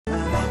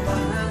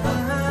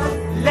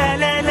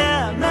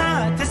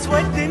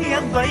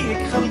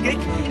ضيق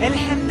خلقك.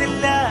 الحمد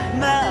لله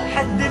ما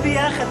حد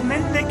بياخذ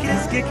منك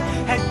رزقك.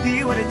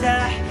 هدي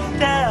وارتاح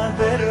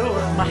ثابر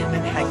واطمح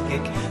من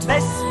حقك.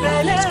 بس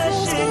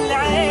بلاش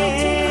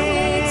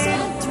العين،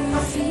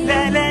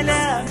 لا لا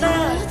لا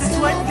ما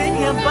تسوى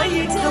الدنيا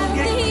بضيق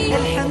خلقك.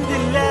 الحمد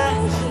لله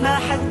ما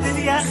حد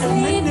بياخذ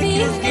منك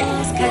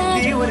رزقك.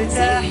 هدي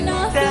وارتاح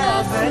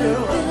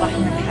ثابر واطمح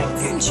من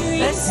حقك.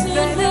 بس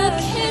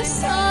بلاش.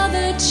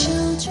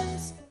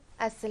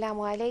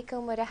 Assalamu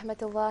alaikum wa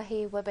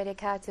rahmatullahi wa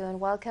barakatuh, and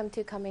welcome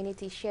to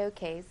Community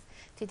Showcase.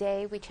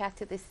 Today we chat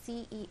to the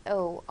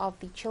CEO of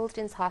the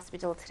Children's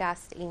Hospital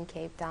Trust in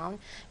Cape Town,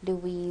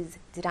 Louise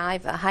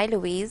Driver. Hi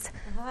Louise.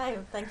 Hi,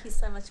 thank you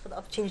so much for the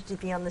opportunity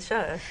to be on the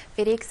show.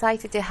 Very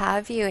excited to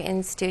have you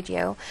in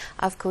studio.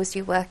 Of course,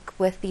 you work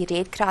with the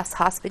Red Cross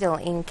Hospital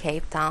in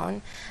Cape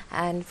Town,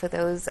 and for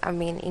those,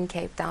 in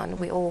Cape Town,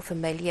 we're all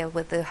familiar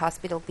with the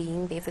hospital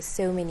being there for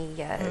so many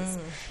years.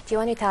 Do you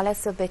want to tell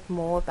us a bit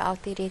more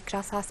about the Red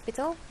Cross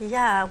Hospital?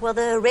 Yeah, well,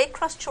 the Red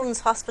Cross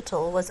Children's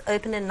Hospital was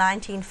opened in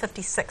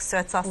 1956, so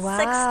it's our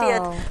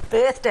 60th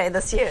birthday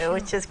this year,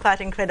 which is quite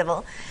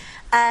incredible.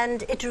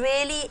 And it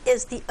really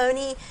is the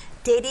only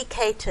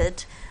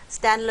dedicated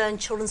standalone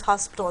children's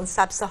hospital in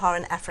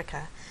sub-Saharan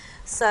Africa.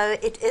 So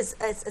it is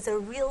a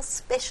real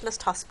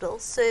specialist hospital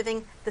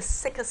serving the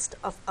sickest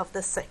of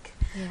the sick.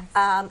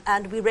 Yes.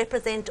 And we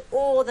represent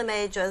all the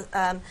major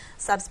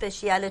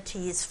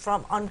subspecialities,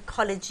 from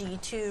oncology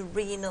to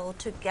renal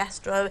to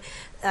gastro,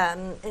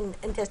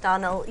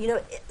 intestinal,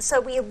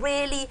 so we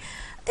really,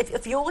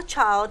 if your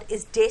child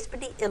is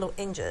desperately ill or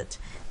injured,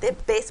 the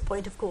best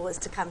point of call is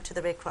to come to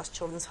the Red Cross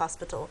Children's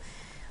Hospital.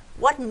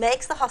 What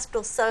makes the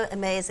hospital so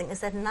amazing is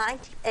that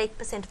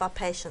 98% of our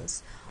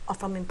patients are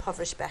from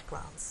impoverished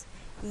backgrounds.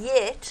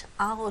 Yet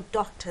our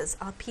doctors,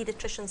 our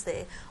pediatricians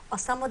there, are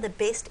some of the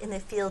best in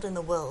their field in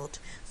the world.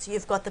 So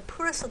you've got the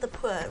poorest of the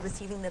poor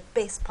receiving the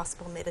best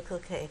possible medical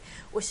care,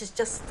 which is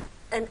just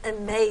an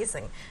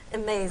amazing,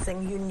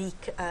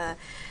 unique,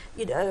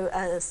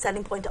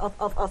 selling point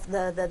of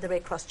the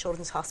Red Cross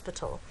Children's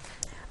Hospital.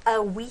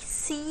 We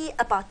see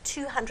about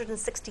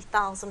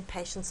 260,000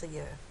 patients a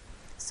year.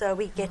 So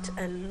we get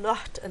a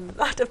lot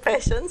of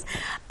patients.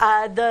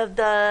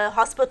 The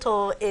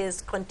hospital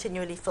is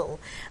continually full.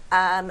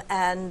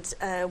 And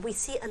we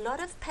see a lot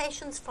of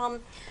patients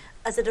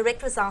as a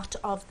direct result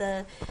of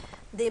the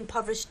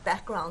impoverished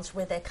backgrounds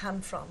where they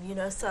come from,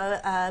 So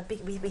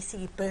we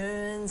see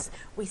burns,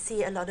 we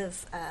see a lot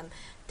of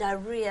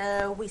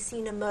diarrhea, we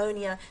see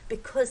pneumonia,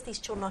 because these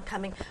children are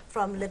coming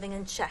from living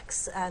in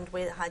shacks and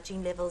where the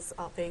hygiene levels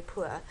are very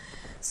poor.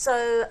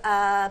 So,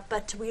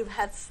 but we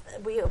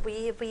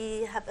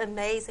have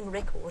amazing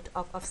record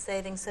of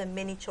saving so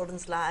many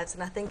children's lives,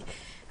 and I think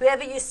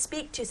whoever you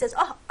speak to says,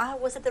 "Oh, I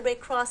was at the Red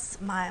Cross.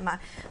 My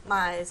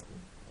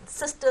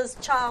sister's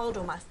child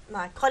or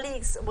my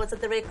colleagues was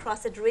at the Red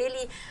Cross." It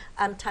really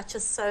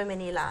touches so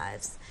many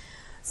lives.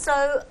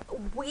 So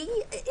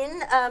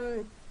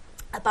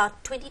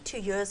about 22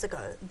 years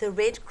ago, the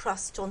Red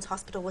Cross Children's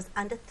Hospital was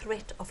under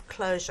threat of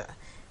closure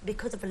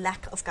because of a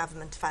lack of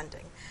government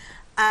funding.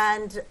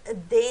 And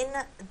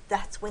then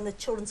that's when the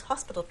Children's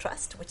Hospital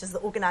Trust, which is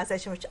the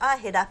organization which I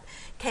head up,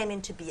 came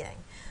into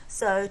being.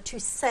 So to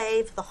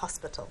save the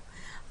hospital.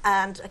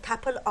 And a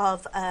couple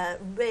of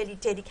really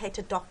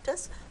dedicated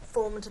doctors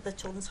formed the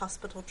Children's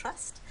Hospital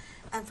Trust.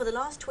 And for the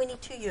last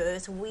 22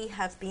 years, we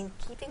have been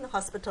keeping the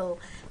hospital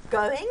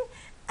going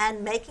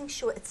and making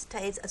sure it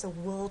stays as a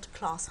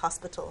world-class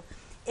hospital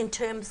in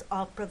terms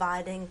of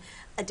providing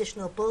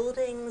additional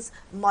buildings,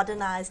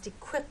 modernized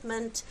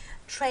equipment,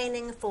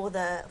 training for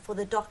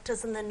the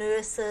doctors and the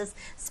nurses,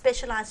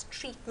 specialized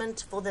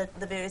treatment for the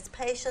various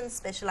patients,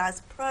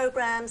 specialized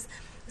programs.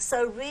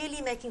 So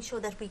really making sure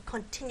that we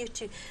continue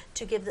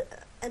to give the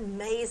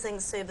amazing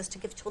service, to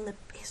give children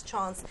the best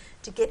chance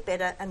to get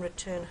better and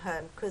return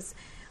home. Because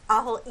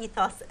our whole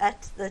ethos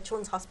at the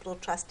Children's Hospital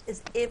Trust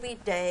is every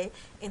day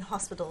in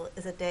hospital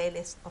is a day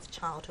less of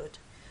childhood.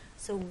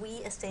 So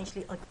we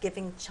essentially are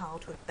giving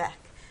childhood back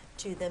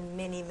to the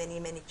many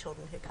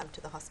children who come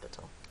to the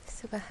hospital.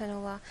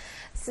 Subhanallah.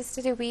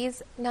 Sister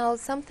Louise, now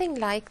something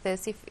like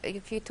this,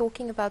 if you're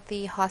talking about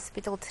the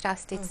hospital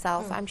trust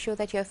itself, I'm sure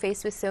that you're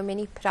faced with so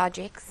many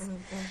projects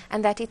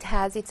and that it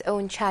has its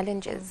own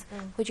challenges.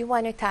 Would you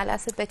want to tell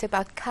us a bit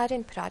about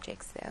current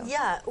projects though?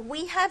 Yeah,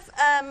 we have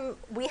a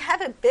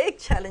big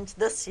challenge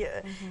this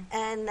year,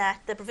 and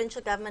that the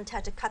provincial government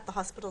had to cut the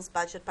hospital's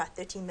budget by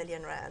 13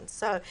 million rand.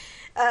 So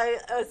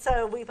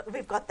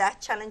we've got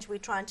that challenge we're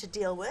trying to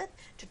deal with,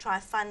 to try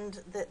fund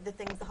the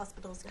things the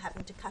hospitals are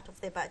having to cut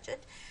off their budget.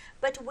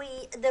 But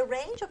the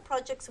range of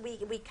projects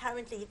we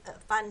currently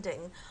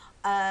funding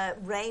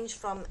range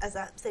from, as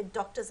I said,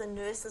 doctors and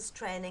nurses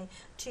training,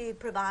 to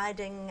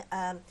providing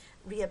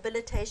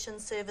rehabilitation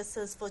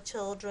services for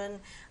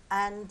children,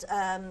 and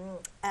a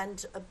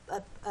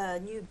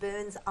new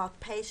burns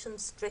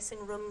outpatients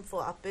dressing room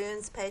for our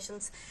burns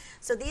patients.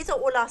 So these are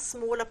all our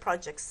smaller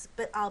projects,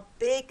 but our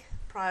big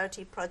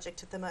priority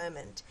project at the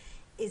moment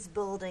is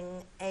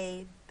building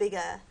a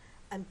bigger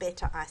and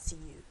better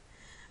ICU.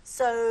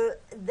 So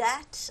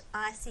that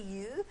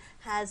ICU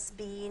has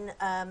been,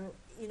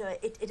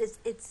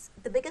 it's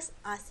the biggest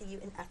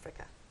ICU in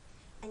Africa,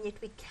 and yet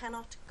we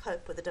cannot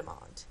cope with the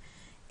demand.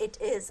 It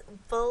is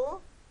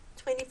full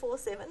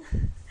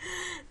 24/7.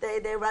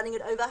 They're running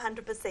at over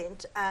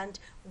 100%, and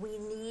we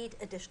need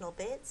additional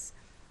beds.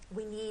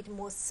 We need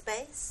more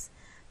space.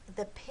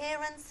 The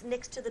parents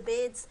next to the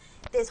beds,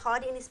 there's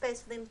hardly any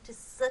space for them to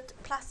sit,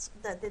 plus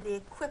the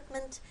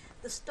equipment,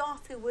 the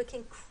staff who are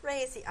working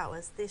crazy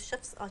hours. Their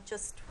shifts are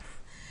just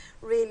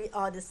really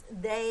arduous.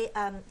 They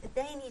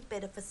need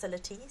better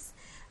facilities.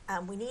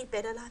 We need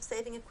better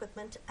life-saving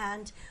equipment,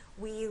 and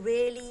we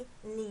really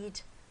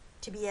need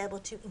to be able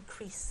to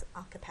increase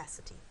our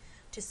capacity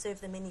to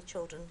serve the many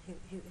children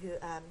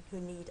who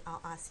need our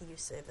ICU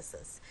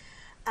services.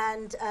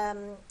 And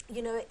the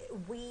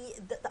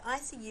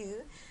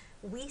ICU,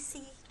 we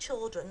see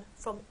children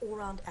from all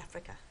around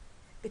Africa.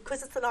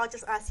 Because it's the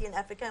largest ICU in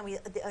Africa and we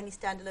are the only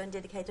standalone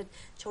dedicated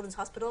children's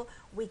hospital,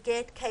 we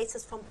get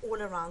cases from all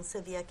around,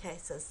 severe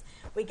cases.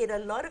 We get a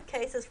lot of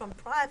cases from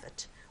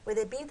private, where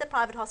they've been to the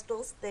private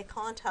hospitals, they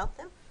can't help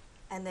them,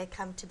 and they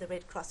come to the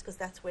Red Cross because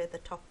that's where the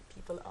top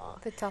people are.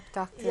 The top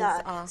doctors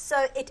are.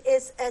 So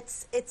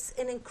it's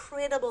an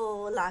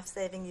incredible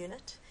life-saving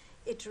unit.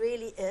 It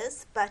really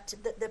is, but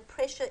the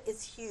pressure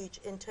is huge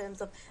in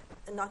terms of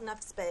not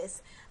enough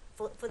space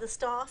for the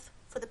staff,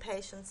 for the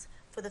patients,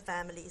 for the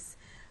families.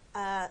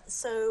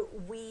 So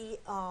we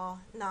are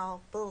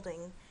now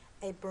building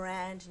a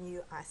brand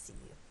new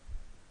ICU.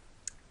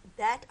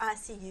 That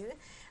ICU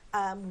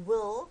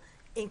will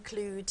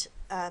include,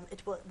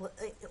 it will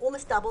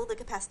almost double the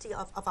capacity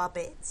of our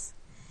beds.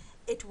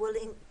 It will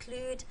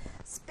include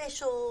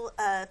special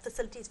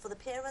facilities for the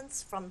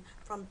parents, from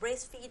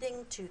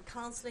breastfeeding to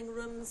counseling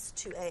rooms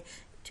to a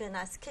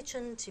nice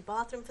kitchen to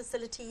bathroom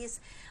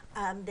facilities.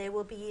 There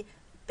will be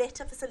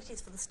better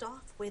facilities for the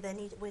staff where they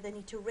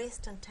need to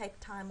rest and take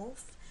time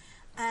off,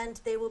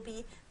 and there will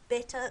be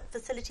better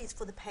facilities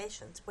for the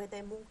patients where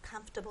they're more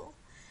comfortable.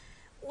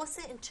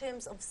 Also, in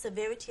terms of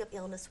severity of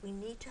illness, we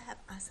need to have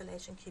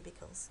isolation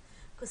cubicles,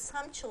 because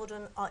some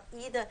children are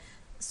either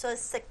so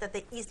sick that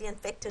they're easily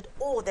infected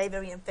or they're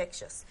very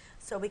infectious.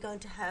 So we're going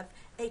to have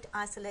 8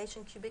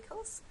 isolation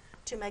cubicles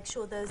to make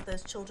sure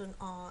those children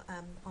are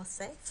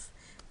safe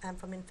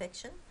from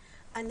infection.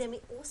 And then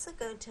we're also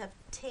going to have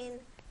 10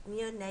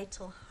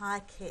 neonatal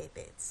high care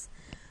beds.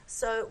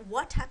 So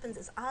what happens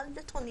is our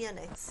little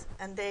neonates,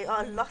 and there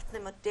are a lot of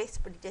them are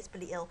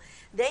desperately ill,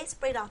 they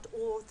spread out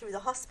all through the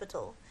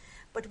hospital.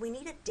 But we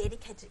need a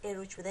dedicated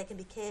area where they can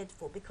be cared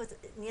for, because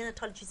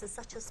neonatology is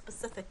such a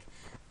specific,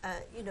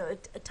 a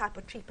type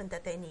of treatment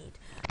that they need.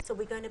 So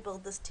we're going to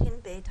build this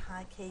 10-bed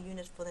high care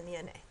unit for the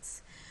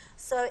neonates.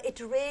 So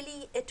it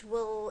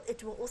will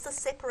also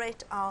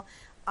separate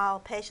our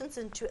patients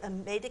into a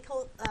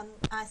medical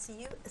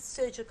ICU, a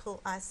surgical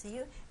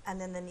ICU,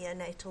 and then the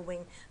neonatal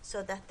wing,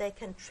 so that they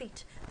can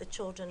treat the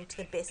children to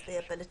the best of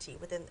their ability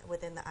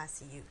within the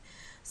ICU.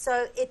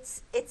 So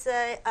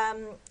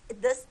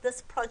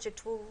this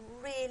project will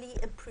really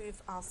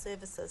improve our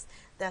services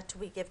that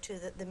we give to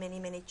the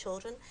many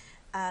children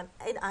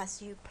in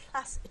ICU.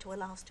 Plus, it will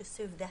allow us to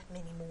serve that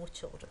many more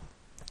children.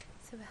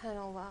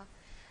 Subhanallah.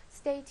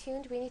 Stay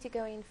tuned. We need to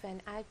go in for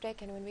an ad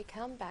break, and when we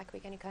come back,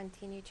 we're going to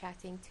continue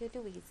chatting to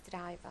Louise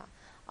Driver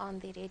on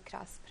the Red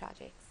Cross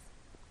projects.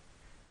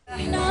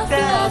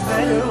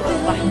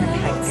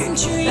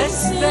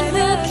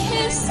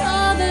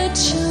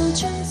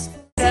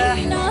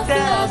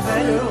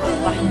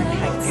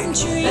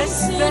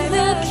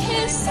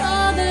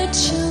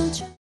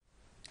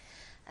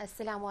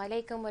 Assalamu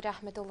alaikum wa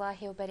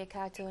rahmatullahi wa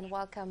barakatuh, and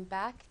welcome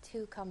back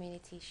to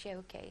Community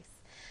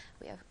Showcase.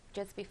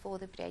 Just before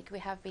the break, we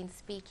have been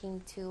speaking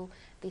to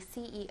the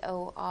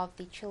CEO of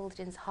the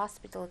Children's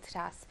Hospital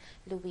Trust,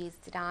 Louise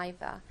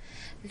Driver.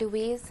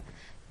 Louise,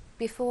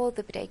 before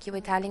the break, you were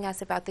telling us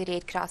about the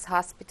Red Cross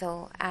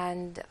Hospital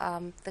and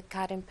the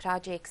current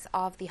projects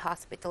of the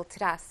Hospital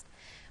Trust.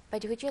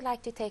 But would you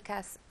like to take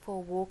us for a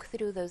walk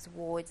through those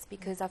wards?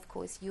 Because, of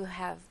course, you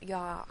have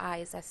your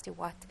eyes as to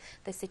what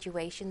the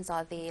situations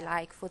are there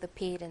like for the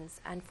parents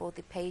and for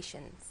the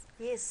patients.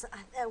 Yes,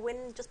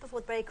 just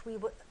before the break, we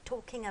were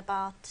talking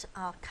about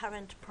our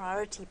current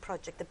priority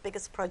project, the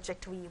biggest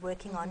project we're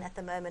working on at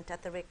the moment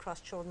at the Red Cross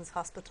Children's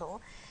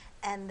Hospital,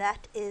 and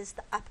that is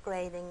the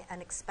upgrading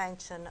and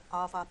expansion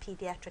of our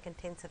pediatric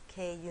intensive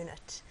care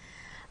unit.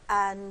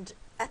 And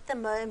at the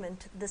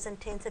moment, this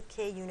intensive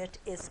care unit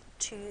is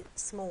too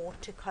small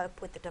to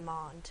cope with the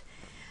demand.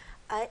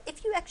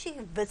 If you actually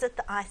visit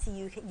the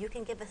ICU, you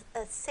can give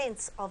a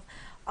sense of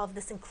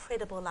this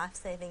incredible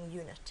life-saving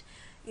unit.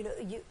 You know,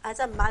 as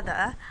a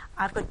mother,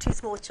 I've got 2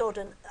 small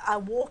children. I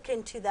walk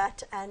into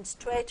that, and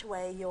straight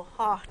away your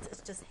heart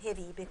is just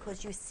heavy,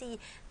 because you see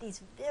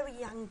these very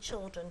young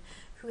children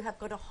who have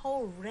got a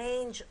whole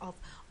range of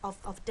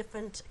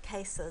different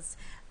cases.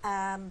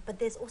 But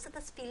there's also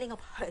this feeling of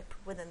hope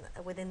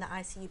within the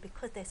ICU,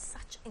 because there's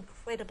such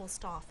incredible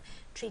staff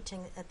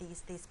treating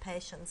these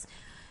patients.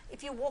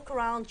 if you walk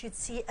around, you'd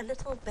see a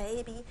little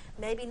baby,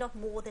 maybe not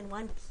more than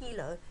 1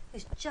 kilo,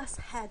 who's just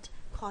had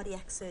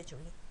cardiac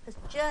surgery, has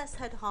just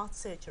had heart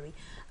surgery.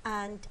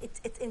 And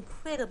it's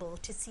incredible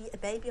to see a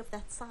baby of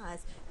that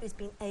size who's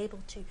been able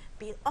to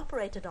be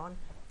operated on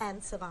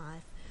and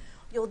survive.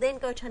 You'll then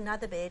go to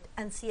another bed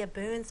and see a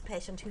burns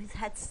patient who's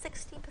had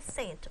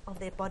 60% of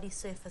their body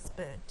surface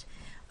burnt.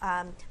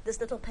 This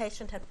little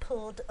patient had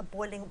pulled a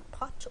boiling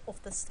pot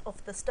off the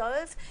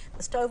stove.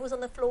 The stove was on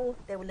the floor.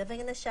 They were living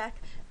in a shack,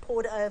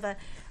 poured over,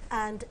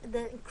 and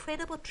the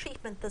incredible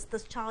treatment this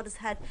child has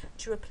had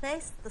to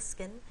replace the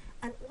skin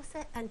and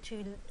also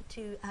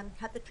to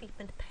have the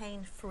treatment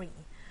pain-free.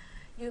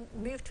 You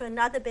move to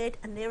another bed,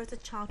 and there is a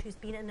child who's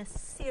been in a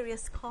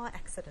serious car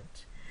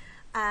accident.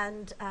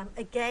 And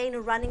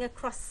again, running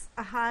across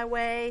a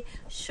highway,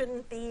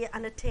 shouldn't be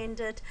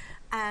unattended,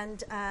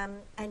 and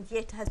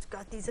yet has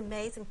got these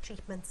amazing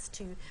treatments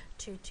to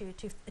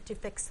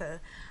fix her.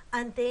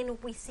 And then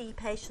we see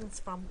patients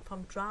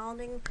from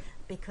drowning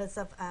because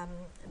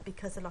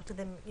a lot of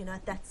them,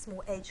 at that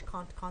small age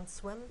can't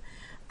swim.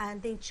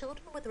 And then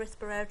children with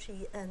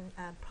respiratory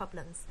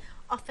problems.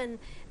 Often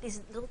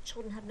these little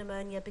children have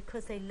pneumonia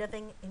because they're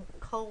living in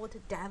cold,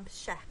 damp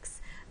shacks,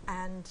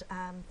 and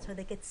so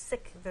they get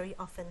sick very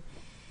often.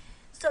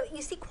 So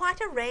you see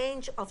quite a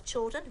range of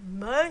children.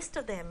 Most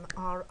of them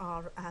are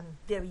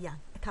very young,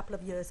 a couple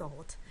of years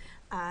old,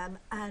 and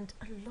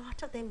a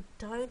lot of them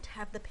don't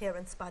have the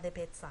parents by their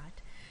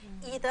bedside.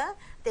 Either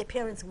their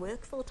parents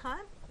work full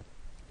time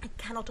and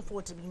cannot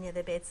afford to be near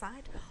their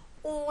bedside,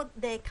 or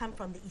they come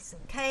from the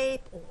Eastern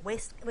Cape or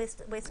West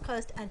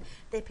Coast, and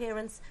their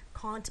parents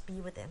can't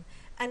be with them.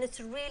 And it's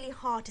really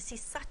hard to see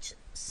such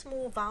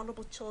small,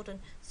 vulnerable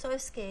children so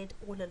scared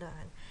all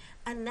alone.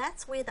 And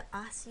that's where the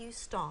ICU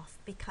staff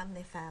become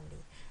their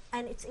family.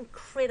 And it's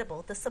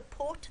incredible, the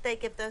support they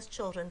give those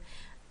children.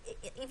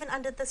 Even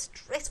under the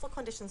stressful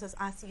conditions as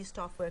ICU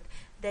staff work,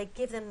 they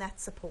give them that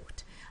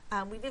support.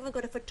 We've even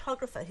got a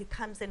photographer who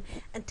comes in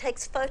and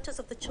takes photos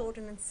of the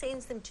children and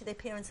sends them to their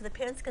parents, so the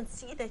parents can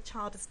see their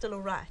child is still all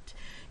right.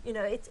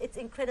 It's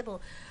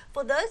incredible.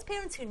 For those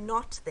parents who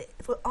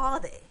are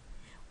there,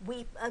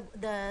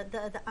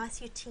 the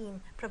ICU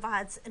team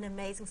provides an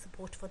amazing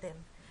support for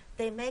them.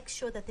 They make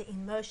sure that they're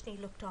emotionally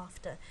looked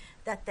after,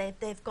 that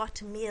they've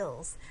got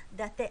meals,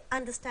 that they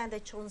understand their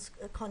children's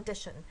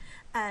condition.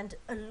 And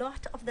a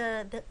lot of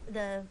the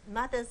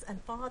mothers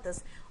and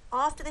fathers,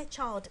 after their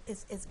child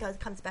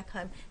comes back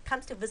home,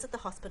 comes to visit the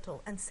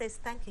hospital and says,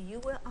 "Thank you. You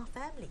were our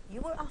family.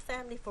 You were our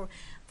family for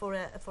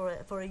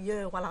a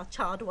year while our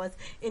child was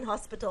in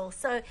hospital."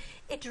 So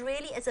it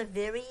really is a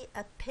very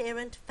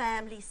parent,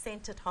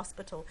 family-centered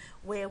hospital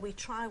where we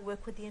try and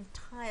work with the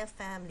entire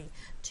family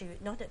to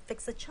not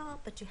fix the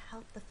child, but to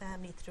help the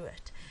family through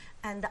it.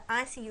 And the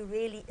ICU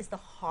really is the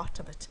heart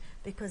of it,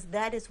 because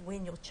that is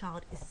when your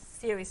child is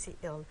seriously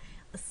ill,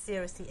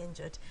 seriously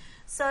injured.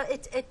 So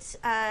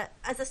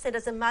as I said,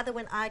 as a mother,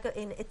 when I go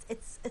in,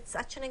 it's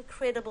such an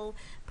incredible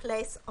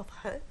place of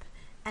hope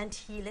and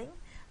healing,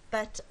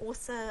 but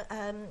also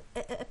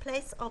a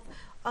place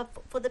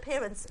for the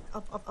parents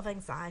of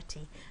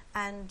anxiety.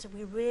 And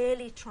we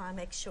really try and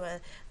make sure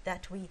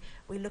that we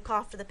look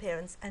after the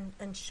parents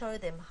and show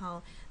them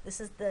how this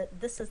is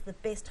the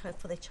best hope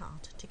for their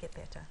child to get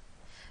better.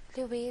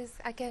 Louise,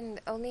 I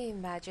can only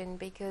imagine,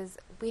 because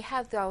we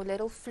have our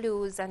little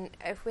flus, and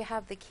if we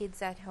have the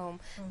kids at home,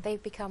 they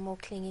become more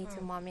clingy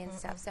to mommy and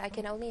stuff. So I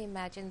can only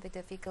imagine the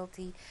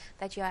difficulty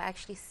that you are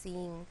actually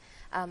seeing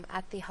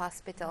at the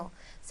hospital.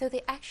 So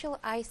the actual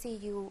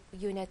ICU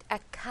unit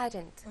at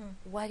current,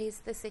 what is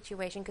the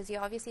situation? Because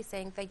you're obviously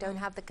saying they don't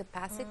have the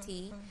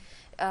capacity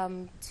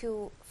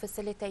to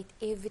facilitate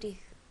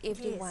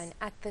everyone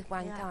at the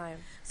one time.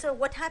 So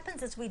what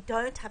happens is we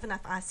don't have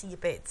enough ICU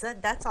beds.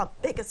 That's our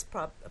biggest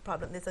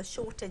problem. There's a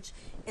shortage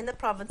in the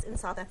province in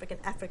South Africa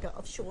and Africa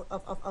of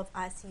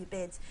ICU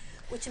beds,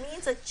 which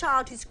means a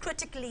child who's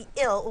critically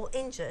ill or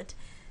injured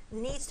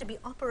needs to be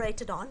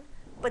operated on,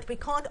 but we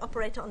can't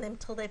operate on them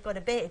till they've got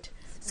a bed.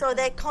 So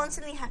they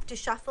constantly have to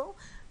shuffle.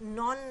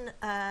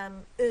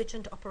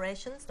 Non-urgent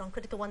operations,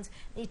 non-critical ones,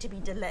 need to be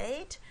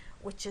delayed,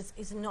 which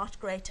is not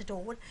great at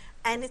all.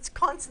 And it's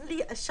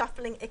constantly a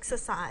shuffling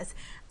exercise.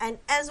 And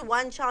as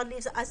one child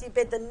leaves the ICU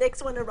bed, the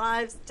next one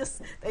arrives,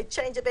 just they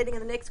change the bedding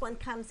and the next one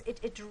comes.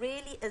 It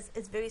really is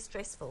very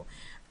stressful.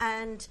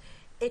 And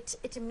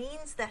it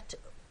means that,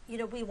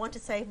 we want to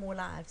save more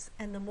lives.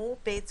 And the more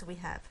beds we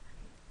have,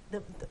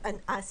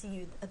 an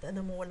ICU,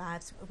 the more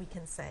lives we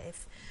can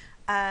save.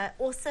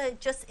 Also,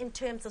 just in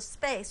terms of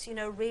space,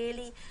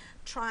 really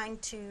trying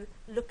to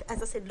look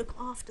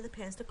after the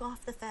parents, look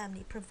after the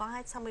family,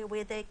 provide somewhere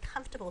where they're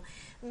comfortable.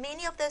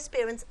 Many of those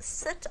parents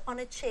sit on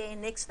a chair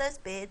next to those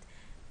beds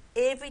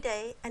every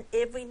day and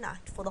every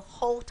night for the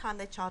whole time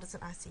their child is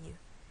in ICU.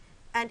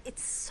 And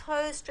it's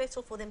so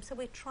stressful for them, so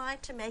we try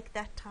to make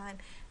that time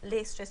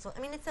less stressful. I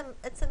mean,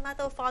 it's a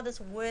mother or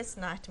father's worst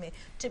nightmare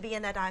to be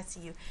in that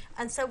ICU.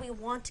 And so we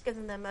want to give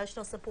them the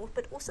emotional support,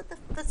 but also the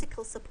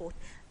physical support,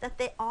 that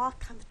they are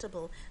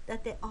comfortable,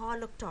 that they are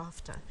looked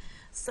after.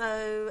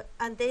 So,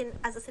 and then,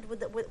 as I said, with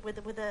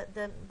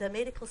the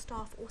medical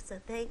staff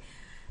also, they,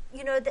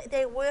 you know,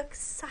 they work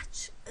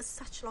such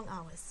long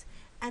hours,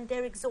 and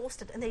they're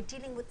exhausted, and they're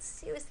dealing with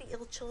seriously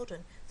ill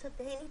children, so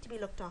they need to be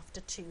looked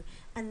after too.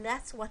 And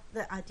that's what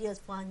the idea is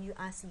for our new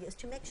ICU, is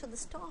to make sure the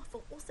staff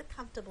are also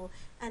comfortable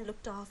and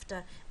looked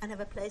after and have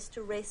a place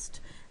to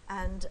rest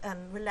and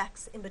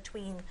relax in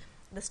between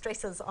the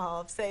stresses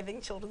of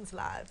saving children's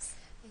lives.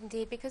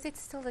 Indeed, because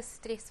it's still a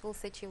stressful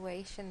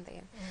situation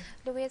there.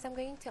 Louise, I'm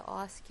going to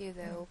ask you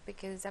though,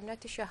 because I'm not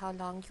too sure how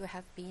long you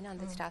have been on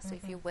this trust, so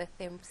if you're with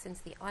them since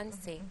the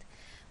onset,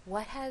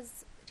 what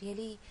has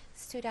really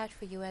stood out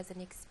for you as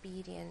an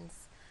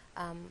experience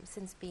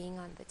since being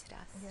on the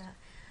trust?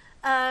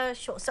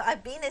 Sure. So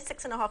I've been there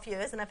 6.5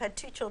 years, and I've had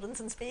 2 children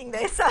since being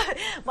there. So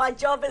my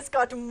job has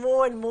got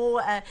more and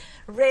more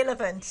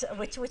relevant,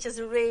 which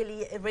is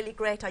really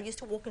great. I used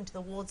to walk into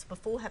the wards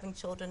before having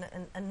children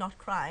and not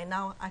cry.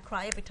 Now I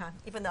cry every time,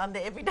 even though I'm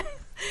there every day.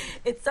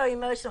 It's so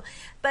emotional.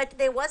 But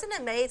there was an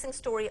amazing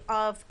story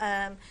of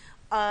a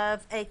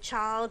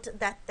child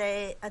that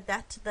the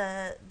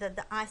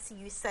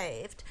ICU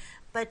saved,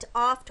 but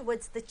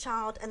afterwards the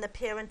child and the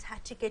parent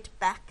had to get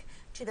back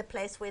to the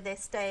place where they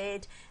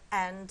stayed,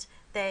 and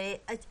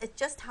it's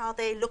just how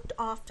they looked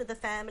after the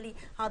family,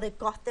 how they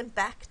got them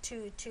back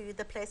to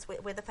the place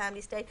where the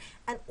family stayed,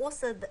 and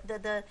also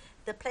the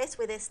place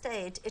where they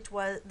stayed, it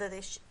was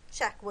the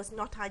shack was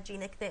not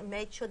hygienic. They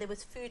made sure there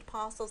was food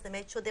parcels. They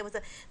made sure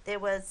there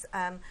was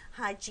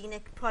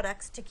hygienic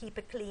products to keep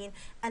it clean,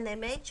 and they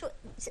made sure.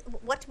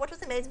 What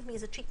was amazing for me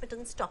is the treatment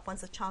didn't stop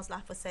once the child's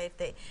life was saved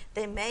there.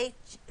 They made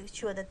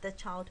sure that the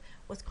child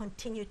was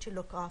continued to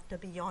look after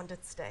beyond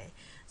its stay.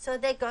 So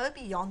they go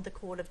beyond the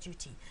call of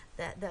duty,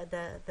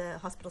 the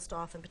hospital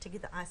staff and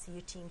particularly the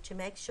ICU team, to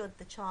make sure that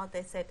the child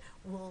they saved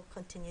will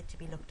continue to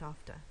be looked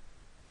after.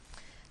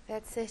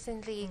 That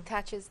certainly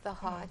touches the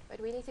heart, but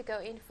we need to go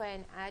in for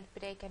an ad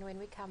break, and when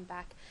we come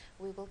back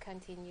we will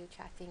continue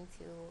chatting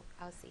to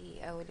our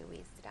CEO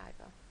Louise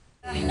Driver.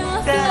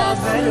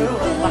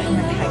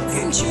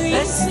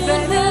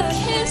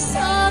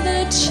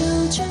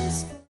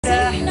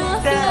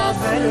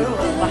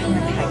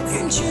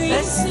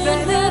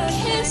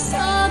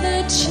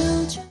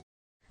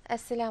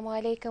 Assalamu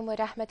alaikum wa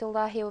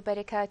rahmatullahi wa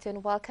barakatuh,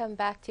 and welcome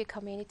back to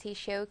Community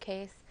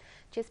Showcase.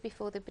 Just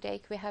before the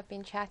break, we have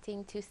been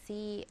chatting to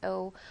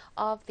CEO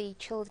of the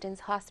Children's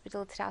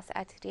Hospital Trust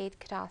at Red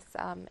Cross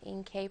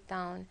in Cape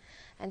Town.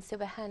 And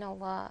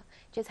subhanallah,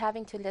 just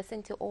having to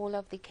listen to all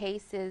of the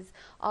cases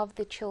of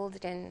the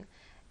children,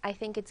 I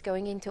think it's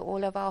going into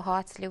all of our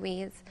hearts,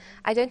 Louise.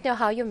 I don't know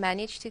how you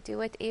manage to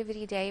do it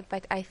every day,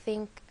 but I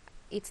think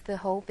it's the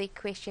whole big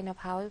question of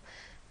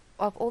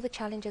all the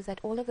challenges that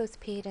all of those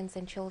parents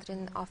and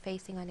children are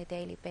facing on a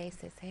daily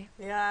basis.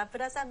 Yeah, but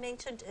as I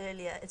mentioned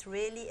earlier, it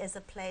really is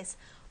a place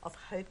of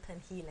hope and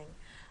healing,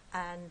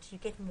 and you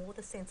get more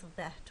the sense of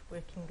that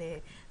working there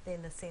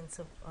than the sense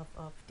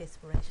of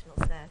desperation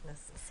or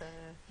sadness. So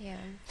yeah,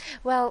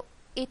 well,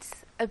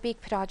 it's a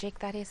big project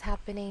that is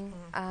happening.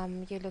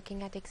 You're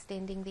looking at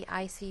extending the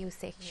ICU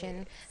section.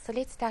 Yes. So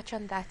let's touch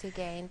on that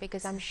again,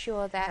 because I'm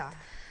sure that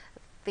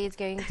there's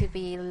going to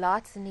be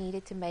lots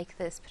needed to make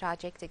this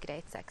project a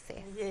great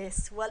success.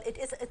 Yes, well,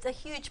 it's a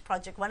huge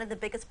project, one of the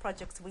biggest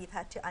projects we've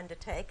had to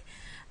undertake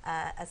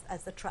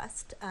as the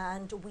trust,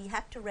 and we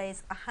have to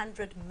raise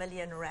 100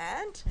 million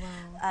rand,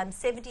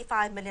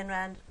 75 million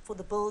rand for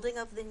the building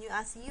of the new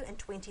ICU, and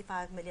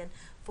 25 million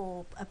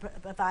for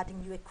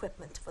providing new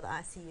equipment for the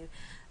ICU.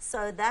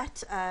 So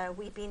that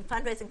we've been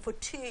fundraising for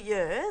 2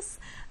 years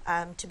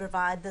to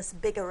provide this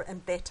bigger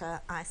and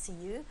better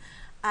ICU.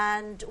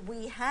 And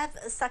we have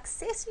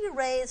successfully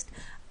raised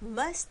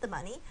most of the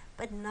money,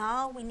 but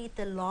now we need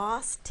the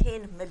last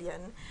 10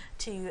 million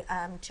to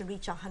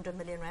reach our 100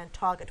 million rand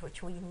target,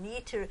 which we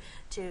need to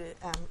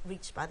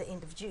reach by the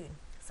end of June.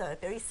 So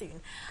very soon.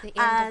 The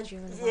end of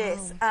June.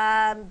 Yes,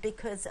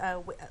 because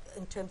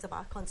in terms of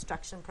our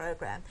construction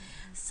program.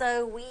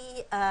 So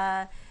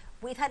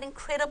we've had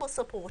incredible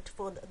support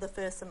for the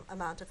first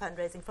amount of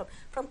fundraising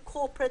from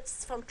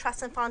corporates, from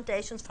trusts and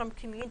foundations, from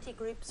community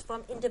groups,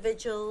 from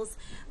individuals,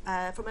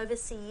 from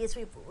overseas.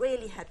 We've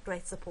really had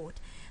great support.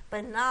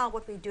 But now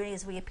what we're doing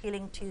is we're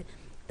appealing to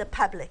the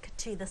public,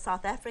 to the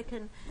South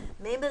African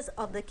members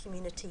of the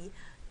community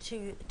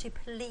to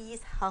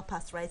please help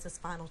us raise this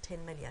final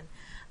 10 million.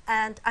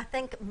 And I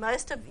think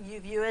most of you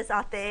viewers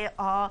out there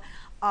are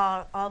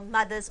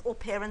mothers or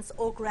parents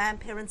or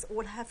grandparents,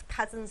 or have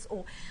cousins,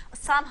 or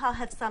somehow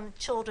have some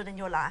children in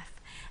your life.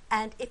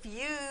 And if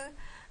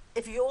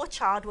your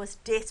child was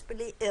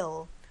desperately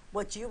ill,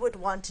 what you would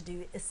want to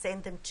do is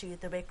send them to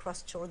the Red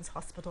Cross Children's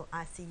Hospital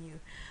ICU.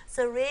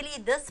 So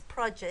really this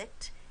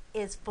project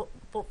is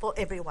for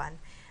everyone.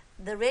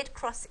 The Red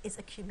Cross is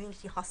a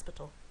community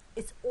hospital.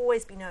 It's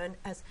always been known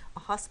as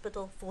a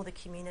hospital for the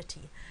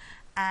community.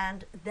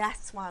 And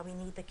that's why we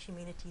need the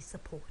community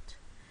support.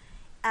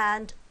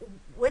 And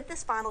with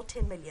this final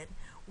 10 million,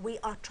 we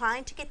are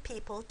trying to get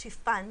people to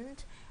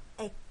fund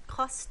a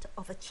cost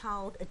of a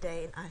child a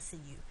day in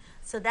ICU.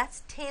 So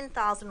that's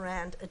 10,000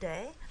 Rand a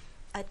day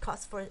it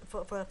costs for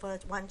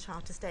one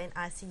child to stay in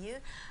ICU.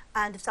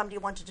 And if somebody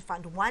wanted to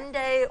fund 1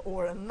 day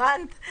or a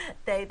month,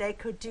 they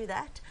could do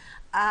that.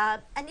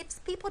 And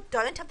if people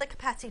don't have the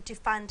capacity to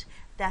fund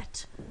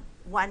that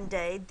 1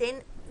 day,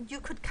 then you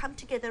could come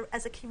together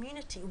as a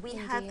community. We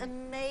have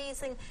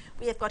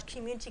we have got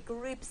community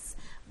groups,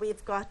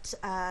 we've got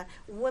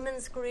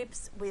women's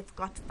groups, we've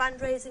got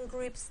fundraising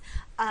groups,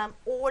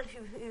 all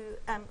who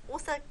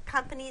also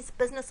companies,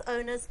 business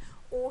owners,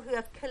 all who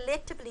have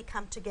collectively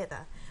come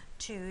together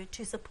to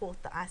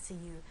support the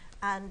ICU.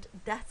 And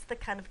that's the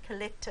kind of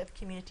collective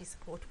community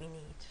support we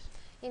need.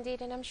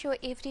 Indeed, and I'm sure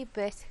every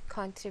bit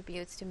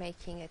contributes to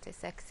making it a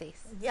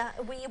success. Yeah,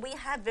 we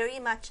have very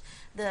much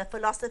the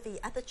philosophy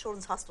at the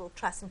Children's Hospital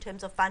Trust in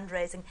terms of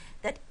fundraising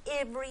that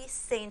every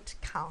cent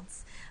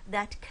counts,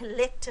 that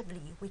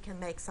collectively we can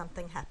make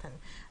something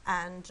happen.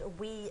 And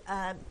we,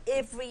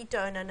 every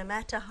donor, no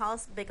matter how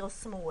big or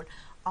small,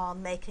 are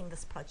making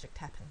this project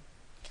happen.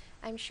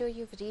 I'm sure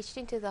you've reached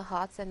into the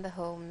hearts and the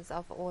homes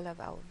of all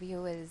of our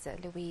viewers,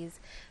 Louise.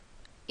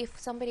 If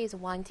somebody is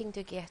wanting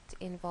to get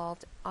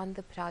involved on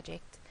the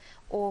project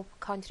or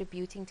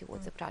contributing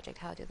towards the project,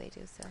 how do they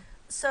do so?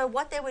 So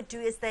what they would do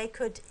is they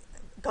could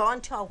go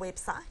onto our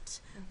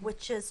website,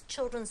 which is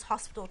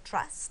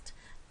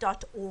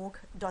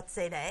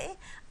children'shospitaltrust.org.za,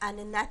 and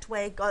in that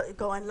way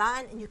go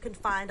online and you can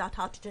find out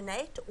how to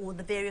donate or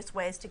the various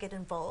ways to get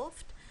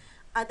involved.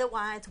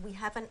 Otherwise, we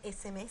have an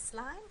SMS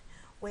line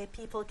where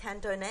people can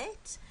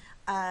donate,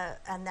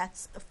 and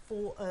that's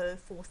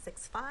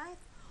 40465,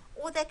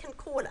 or they can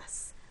call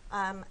us.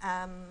 I'm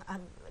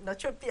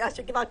not sure if I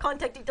should give our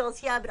contact details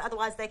here, but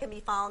otherwise they can be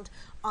found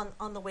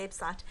on the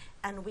website,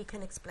 and we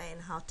can explain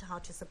how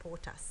to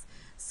support us.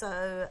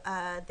 So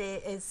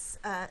there's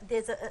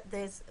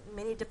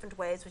many different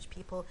ways which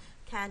people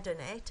can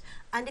donate,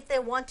 and if they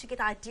want to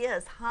get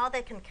ideas how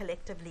they can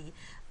collectively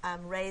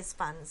raise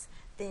funds,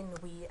 then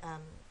we'd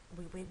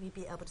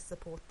be able to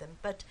support them.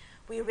 But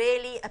we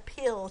really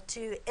appeal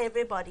to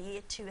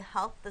everybody to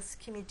help this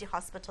community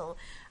hospital.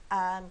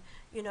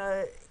 You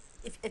know,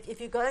 if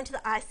you go into the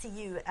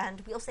ICU,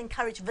 and we also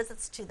encourage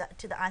visits to the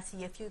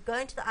ICU, if you go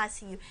into the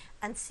ICU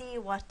and see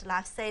what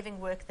life-saving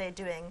work they're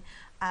doing,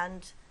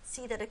 and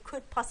see that it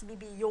could possibly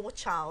be your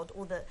child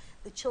or the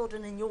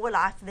children in your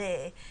life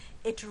there,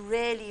 it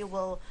really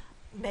will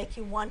make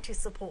you want to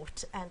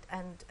support and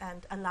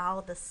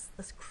allow this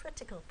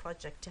critical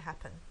project to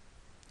happen.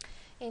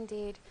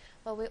 Indeed.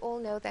 Well, we all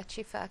know that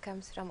Shifa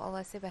comes from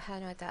Allah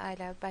subhanahu wa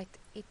ta'ala, but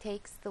it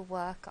takes the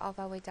work of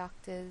our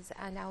doctors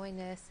and our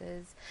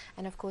nurses,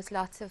 and of course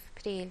lots of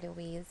prayer,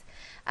 Louise.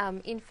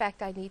 In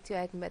fact, I need to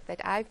admit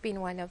that I've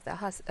been one of the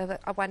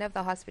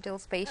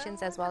hospital's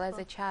patients as well as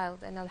a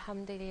child, and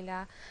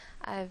alhamdulillah,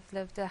 I've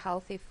lived a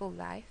healthy, full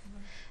life.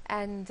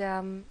 And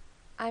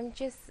I'm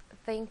just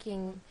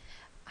thinking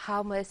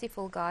how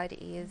merciful God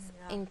is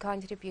in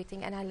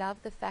contributing, and I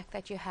love the fact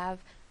that you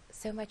have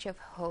so much of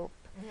hope.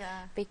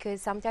 Yeah.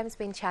 Because sometimes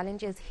when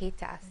challenges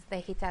hit us, they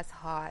hit us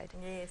hard.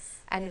 Yes.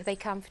 And yes. they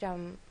come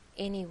from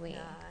anywhere.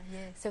 Yeah,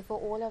 yes. So for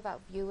all of our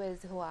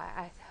viewers who are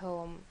at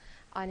home,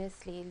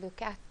 honestly,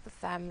 look at the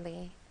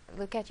family,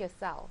 look at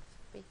yourself,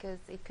 because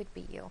it could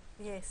be you.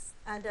 Yes.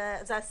 And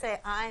as I say,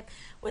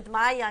 with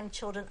my young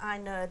children, I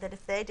know that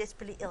if they're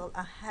desperately ill,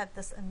 I have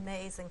this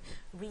amazing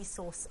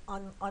resource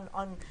on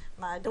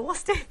my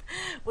doorstep,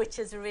 which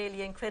is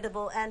really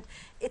incredible. And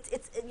it's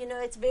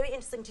very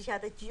interesting to hear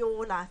that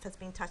your life has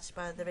been touched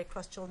by the Red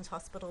Cross Children's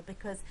Hospital,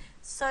 because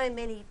so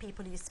many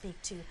people you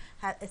speak to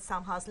it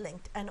somehow is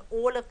linked, and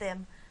all of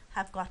them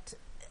have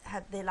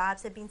their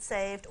lives have been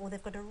saved, or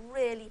they've got a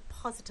really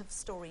positive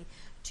story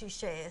to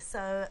share.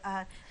 So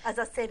as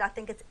I said, I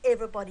think it's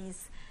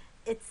everybody's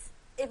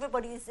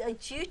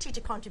duty to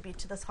contribute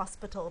to this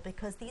hospital,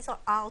 because these are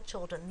our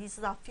children, these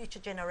are our future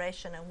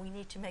generation, and we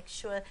need to make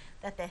sure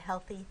that they're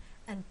healthy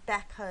and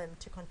back home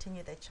to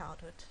continue their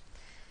childhood.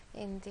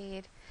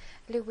 Indeed.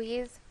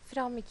 Louise,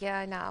 from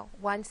here now,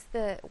 once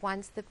the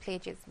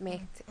pledge is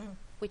met,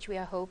 which we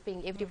are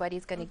hoping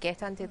everybody's going to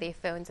get onto their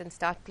phones and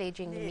start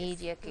pledging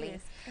immediately.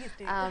 Yes, please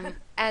do.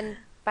 And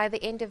by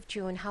the end of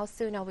June, how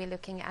soon are we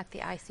looking at the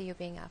ICU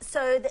being up?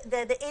 So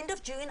the end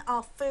of June,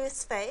 our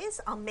first phase,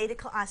 our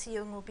medical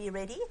ICU will be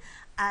ready,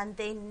 and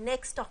then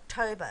next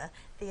October,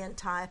 the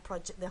entire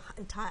project, the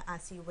entire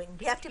ICU wing.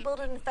 We have to build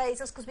it in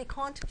phases because we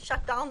can't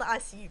shut down the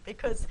ICU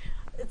because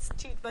it's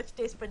too much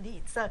desperate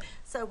need. So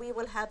we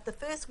will have the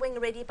first wing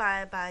ready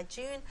by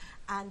June,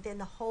 and then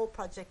the whole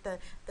project,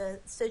 the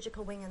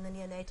surgical wing and the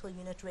neonatal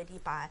unit ready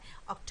by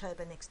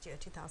October next year,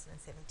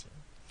 2017.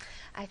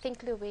 I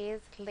think,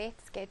 Louise,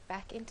 let's get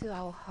back into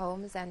our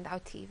homes and our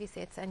TV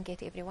sets and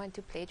get everyone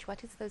to pledge.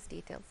 What is those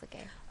details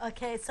again?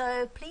 Okay,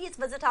 so please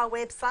visit our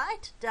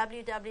website,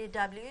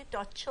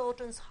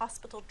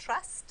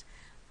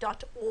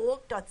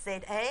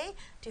 www.children'shospitaltrust.org.za,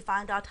 to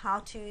find out how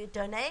to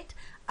donate.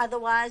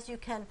 Otherwise, you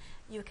can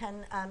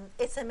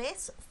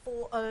SMS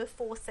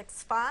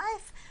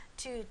 40465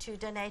 to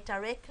donate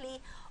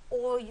directly,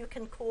 or you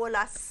can call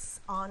us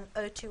on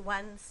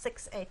 021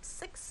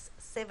 686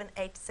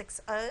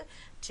 7860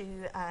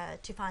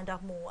 to find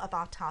out more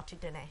about how to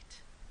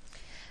donate.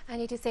 I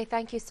need to say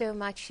thank you so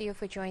much to you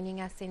for joining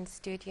us in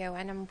studio,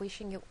 and I'm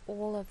wishing you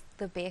all of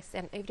the best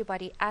and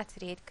everybody at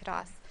Red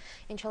Cross.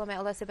 Inshallah, may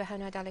Allah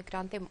subhanahu wa ta'ala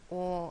grant them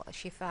all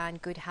shifa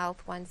and good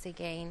health once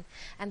again,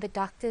 and the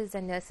doctors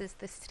and nurses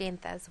the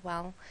strength as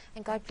well.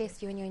 And God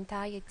bless you and your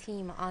entire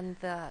team on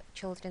the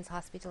Children's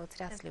Hospital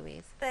Trust,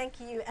 Louise. Thank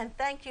you, and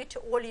thank you to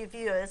all you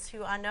viewers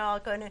who I know are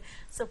going to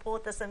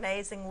support this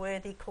amazing,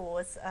 worthy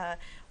cause.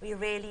 We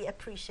really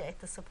appreciate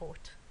the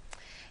support.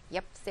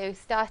 Yep, so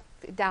start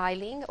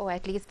dialing, or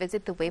at least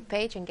visit the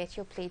webpage and get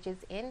your pledges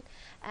in.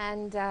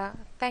 And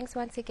thanks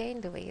once again,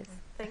 Louise.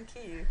 Thank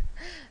you.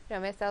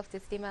 From myself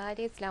to Stima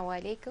Ali, Assalamu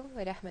alaikum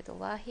wa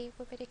rahmatullahi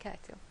wa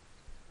barakatuh.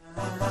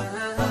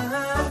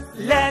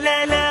 لا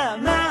لا لا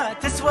ما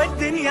تسوى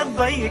الدنيا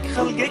تضيق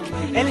خلقك،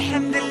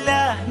 الحمد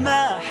لله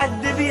ما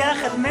حد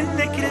بياخذ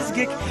منك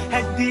رزقك،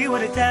 هدي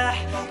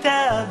وارتاح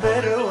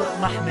تابر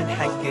واطمح من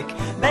حقك،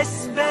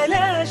 بس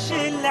بلاش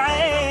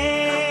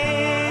العين.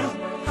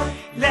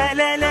 لا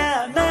لا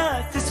لا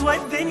ما تسوى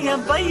الدنيا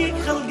تضيق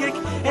خلقك،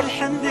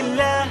 الحمد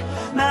لله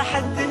ما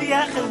حد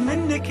بياخذ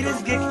منك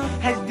رزقك،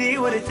 هدي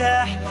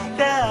وارتاح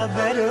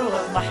تابر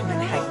واطمح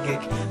من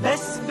حقك،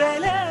 بس